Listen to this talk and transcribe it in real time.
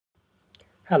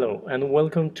Hello and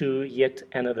welcome to yet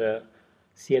another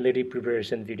CLD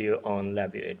preparation video on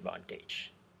LabVIEW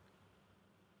Advantage.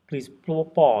 Please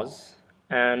pause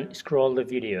and scroll the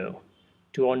video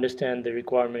to understand the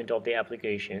requirement of the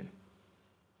application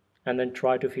and then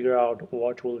try to figure out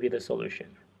what will be the solution.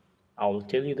 I will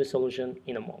tell you the solution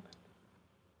in a moment.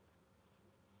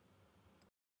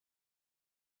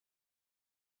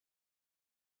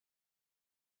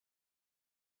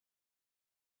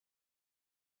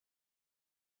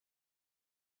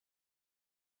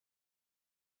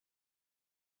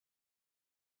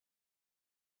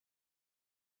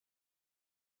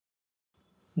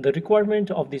 The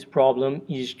requirement of this problem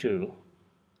is to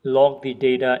log the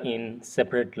data in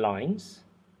separate lines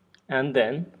and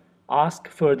then ask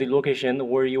for the location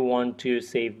where you want to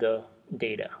save the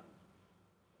data.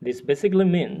 This basically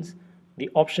means the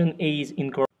option A is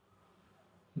incorrect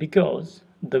because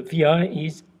the VI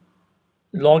is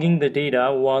logging the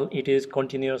data while it is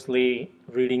continuously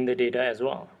reading the data as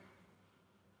well.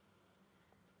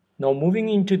 Now moving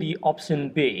into the option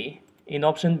B, in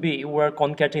option B we're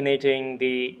concatenating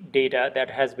the data that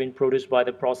has been produced by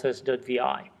the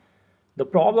process.vi. The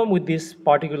problem with this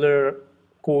particular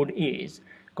code is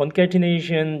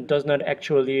concatenation does not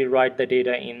actually write the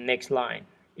data in next line.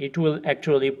 It will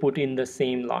actually put in the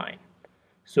same line.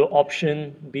 So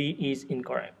option B is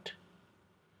incorrect.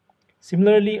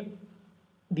 Similarly,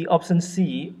 the option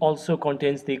C also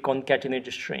contains the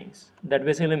concatenated strings. That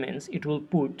basically means it will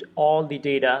put all the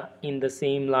data in the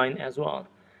same line as well.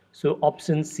 So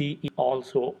option C is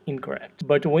also incorrect.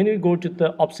 But when we go to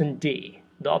the option D,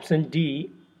 the option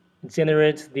D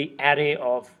generates the array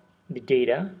of the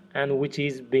data and which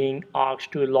is being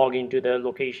asked to log into the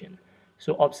location.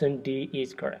 So option D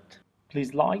is correct.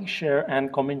 Please like, share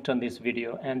and comment on this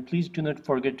video, and please do not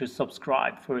forget to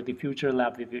subscribe for the future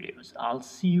LabVIEW videos. I'll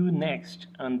see you next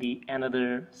on the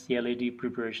another CLD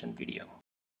preparation video.